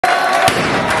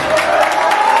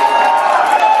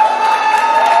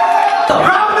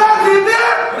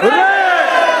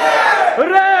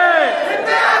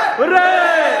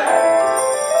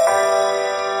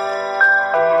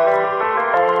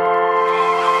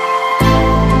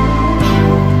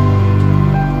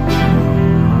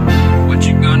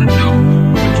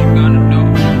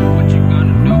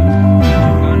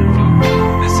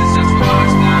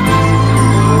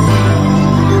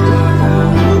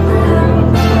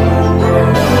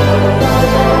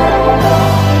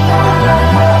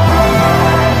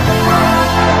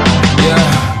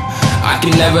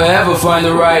never ever find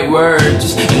the right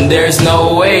words, and there's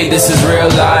no way this is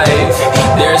real life.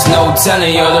 There's no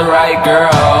telling you're the right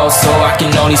girl, so I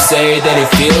can only say that it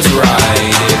feels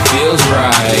right. It feels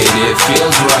right, it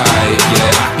feels right.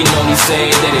 Yeah, I can only say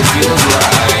that it feels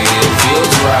right. It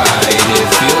feels right, it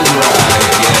feels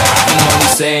right. Yeah, I can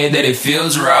only say that it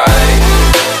feels right.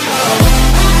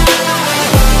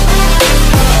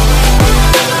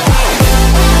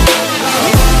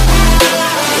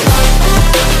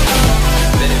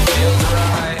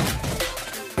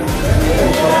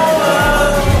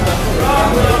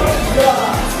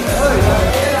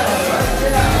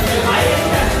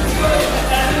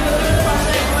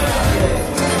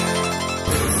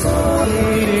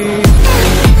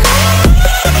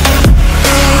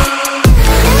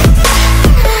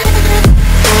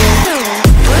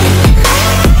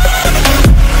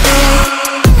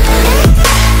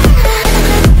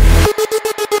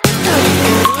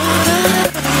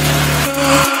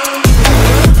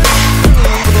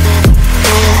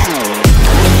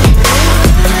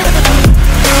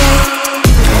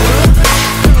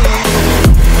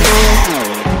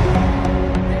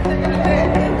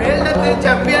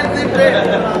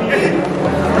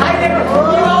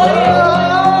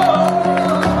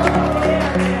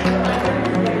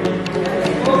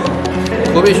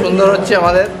 খুবই সুন্দর হচ্ছে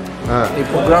আমাদের এই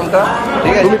প্রোগ্রামটা।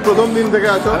 ঠিক আছে, তুমি প্রথম দিন থেকে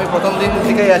আছো? আমি প্রথম দিন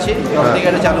থেকেই আছি, যবে থেকে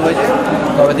এটা চালু হয়েছে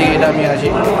তবে থেকে এটা আমি আছি।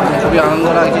 খুবই আনন্দ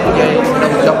লাগছে যে এটা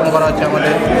উদযাপন করা হচ্ছে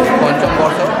আমাদের ৫ম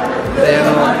বর্ষ, এটা যেন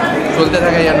চলতে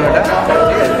থাকে যেন এটা।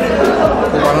 ঠিক আছে,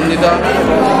 খুব আনন্দিত আমি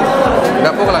এবং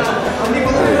ব্যাপক লাগছে।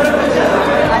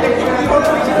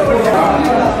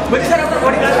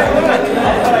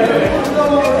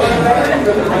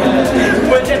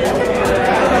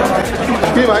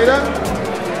 কি ভাইরা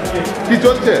কি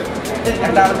চলছে?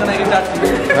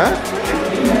 হ্যাঁ,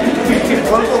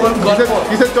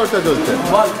 কিসের চর্চা চলছে?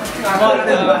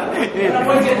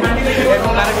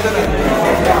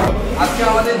 আজকে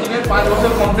আমাদের জিমের 5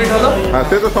 বছর কমপ্লিট হলো। হ্যাঁ,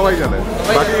 সে তো সবাই জানে।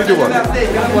 বাকি কিছু বল,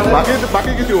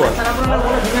 বাকি কিছু বল।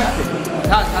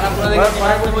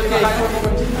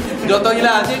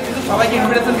 যতগুলা আছে কিন্তু সবাইকে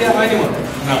ইনভিটেশন দেওয়া হয়নি,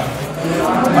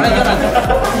 অনেকজন আছে,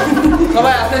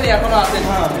 সবাই আসেনি, এখনো আসেনি।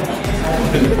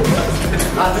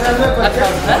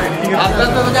 আপনার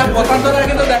তো প্রশান্তর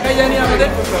আগে তো দেখাই যায়নি আমাদের।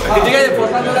 ঠিক আছে,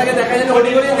 প্রশান্তর আগে দেখা যায়নি, ওটি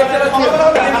করে দেখতে পাচ্ছি।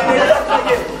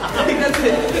 ঠিক আছে,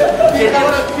 এটা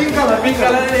হলো পিঙ্ক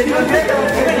কালারের।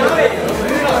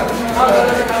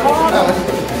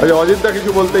 আচ্ছা, অজিতদা কিছু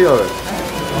বলতেই হবে,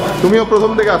 তুমিও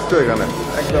প্রথম থেকে আসছো এখানে।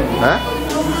 একদম। হ্যাঁ,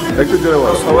 একটু জোরে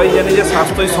বলো। সবাই জানি যে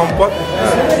স্বাস্থ্যই সম্পদ।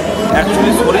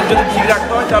 অ্যাকচুয়ালি শরীর যদি ঠিক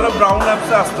রাখতে হয় তাহলে ব্রাউন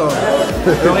অ্যাপসে আসতে হবে।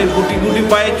 এবং এই গুটি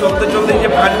পায়ে চলতে চলতে যে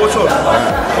 5 বছর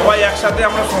সবাই একসাথে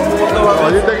আমরা সংঘবদ্ধভাবে।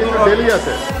 অজিতদা কিন্তু ডেলি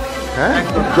আছে। হ্যাঁ,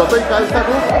 যতই কাজ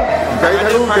থাকুক যাই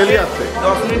থাকুক ডেলি আসছে।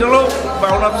 10 মিনিট হলেও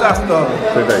ব্রাউন অ্যাপসে আসতে হবে।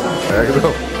 সেটাই,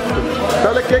 একদম।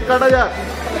 তাহলে কেক কাটা যাক।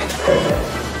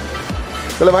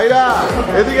 তাহলে ভাইরা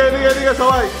এদিকে এদিকে এদিকে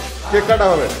সবাই কেক কাটা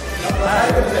হবে।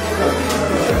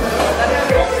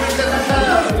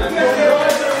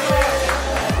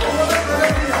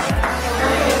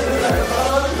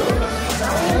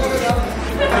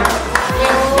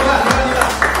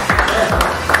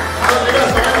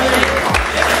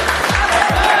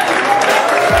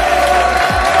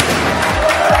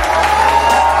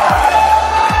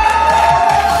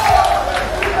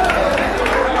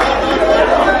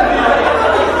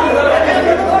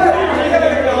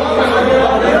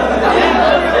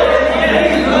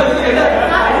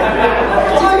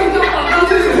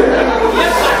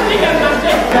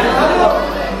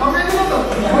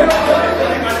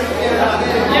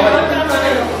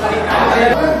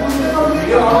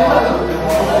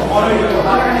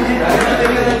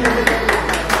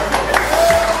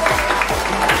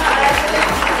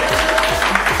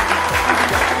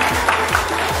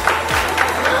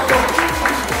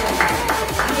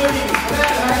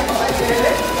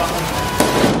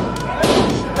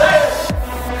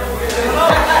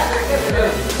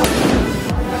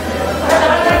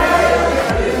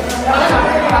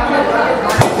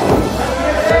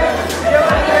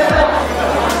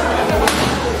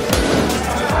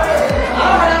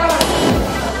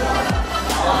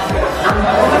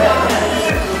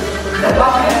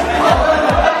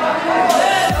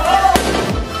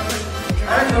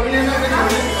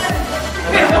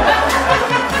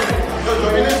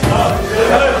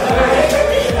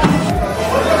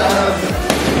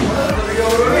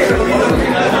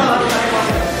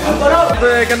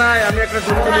 এখানে আমি একটা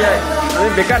ছবি তুলি, আমি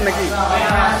বেকার নাকি?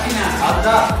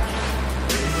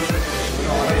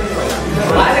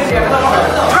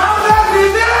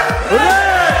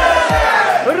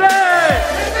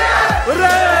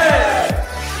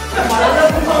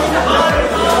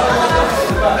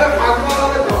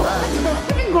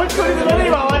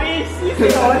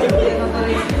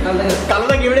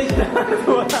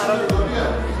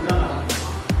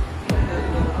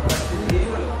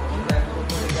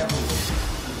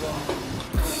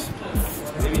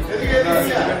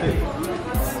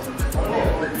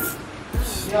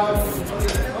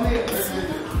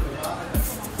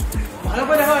 ভালো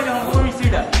করে দেখা হয় যখন কোনো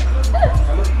মিস্ত্রিটা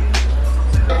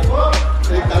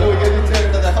কালো এগিয়ে দিচ্ছে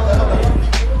এটা দেখাও দেখাও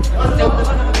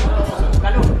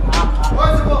কালু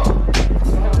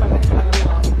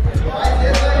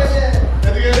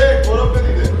এদিকে রে গৌরবকে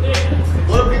দিতে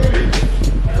গৌরবকে দিবি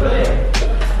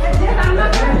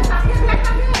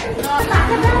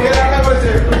কে রান্না করেছে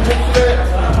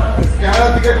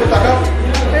ক্যামেরার দিকে একটু তাকাও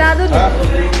রাধুনি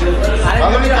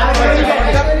রাঁধুনি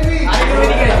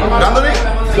রাঁধুনি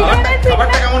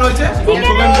খাবারটা কেমন হয়েছে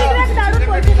দারুণ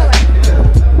হয়েছে সবাই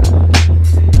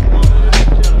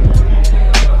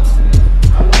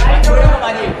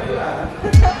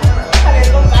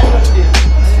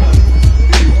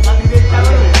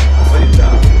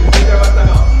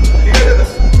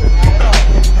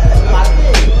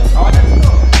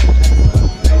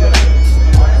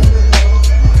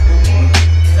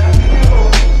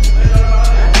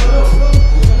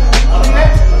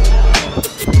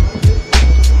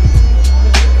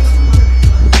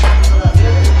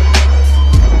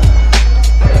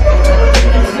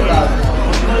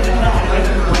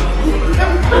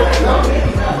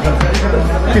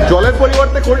জলের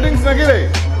পরিবর্তে কোল্ড ড্রিঙ্কস নাকি রে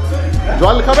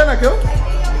জল খাবে না কেউ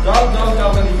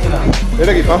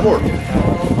এটা কি পাঁপড়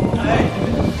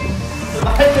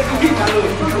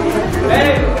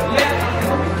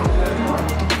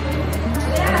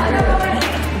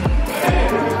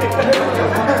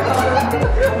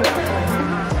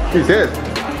কি শেষ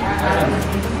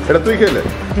এটা তুই খেলে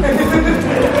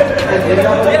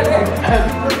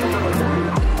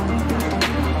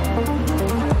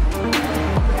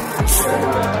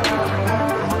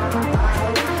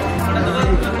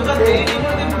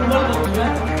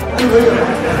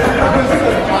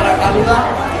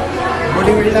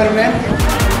बॉडी बिल्डर में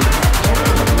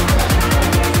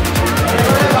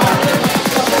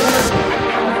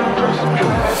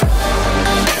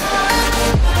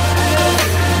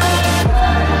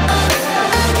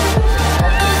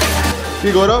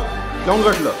কি গৌরব কেমন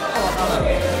কাটলো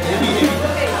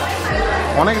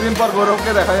অনেকদিন পর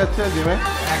গৌরবকে দেখা যাচ্ছে জিমে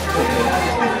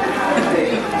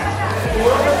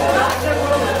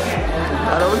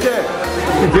আর বলছে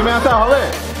জিমে আসা হবে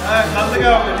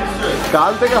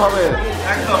কাল থেকে হবে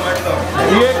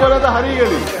বিয়ে করে তো হারিয়ে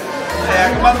গেলি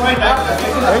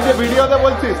এই যে ভিডিওতে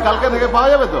বলছিস কালকে থেকে পাওয়া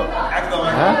যাবে তো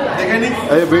হ্যাঁ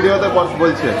এই ভিডিওতে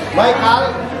বলছে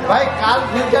भाई काल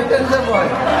फ्यूचर टेंस से बोल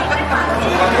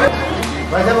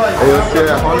এই হচ্ছে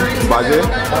এখন বাজে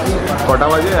কটা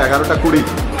বাজে 11:20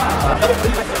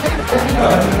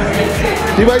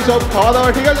 কি ভাই সব খাওয়া দাওয়া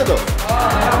ঠিক আছে তো